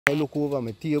I look over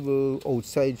my table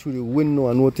outside through the window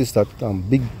and notice that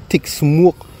big thick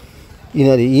smoke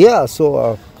in the air. So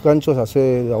I conscious, I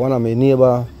say one of my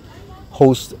neighbor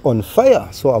house on fire.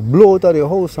 So I blow out of the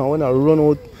house, and when I run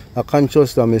out, I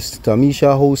conscious that Mr.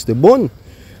 Misha house the burn.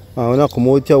 And when I come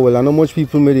out here, well, I know much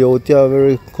people made it out here,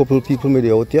 very couple people made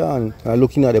it out here, and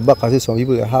looking at the back, I see some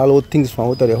people they haul out things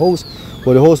from out of the house.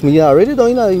 But the house me already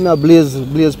done in a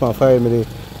blaze pan fire, me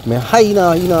high in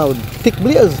a thick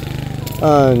blaze,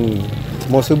 and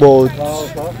must about.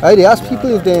 I ask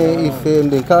people if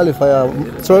they call the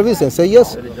fire service and say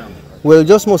yes. Well,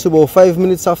 just must about 5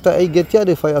 minutes after I get here,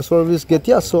 the fire service get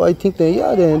here. So I think they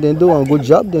do a good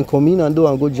job. They come in and do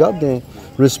a good job. They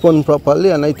respond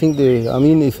properly, and I think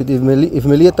if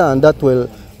me later and that, well,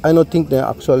 I don't think they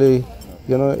actually,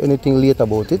 anything late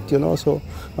about it, So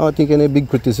I don't think any big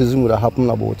criticism would have happened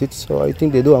about it. So I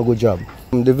think they do a good job.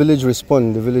 The village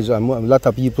respond. The village, a lot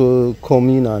of people come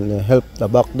in and help the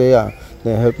back there.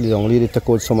 They help the young lady take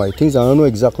out some of the things. I don't know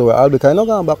exactly where I'll be. I'm not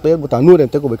going back there, but I know them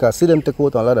take out because I see them take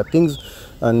out a lot of things.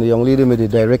 And the young lady made the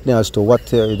direction as to what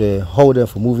how they're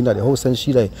for moving at the house. And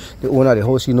she, like the owner of the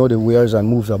house, she know the wares and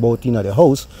moves about in at the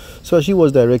house. So she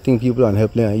was directing people and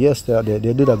helping. And yes, they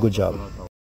did a good job.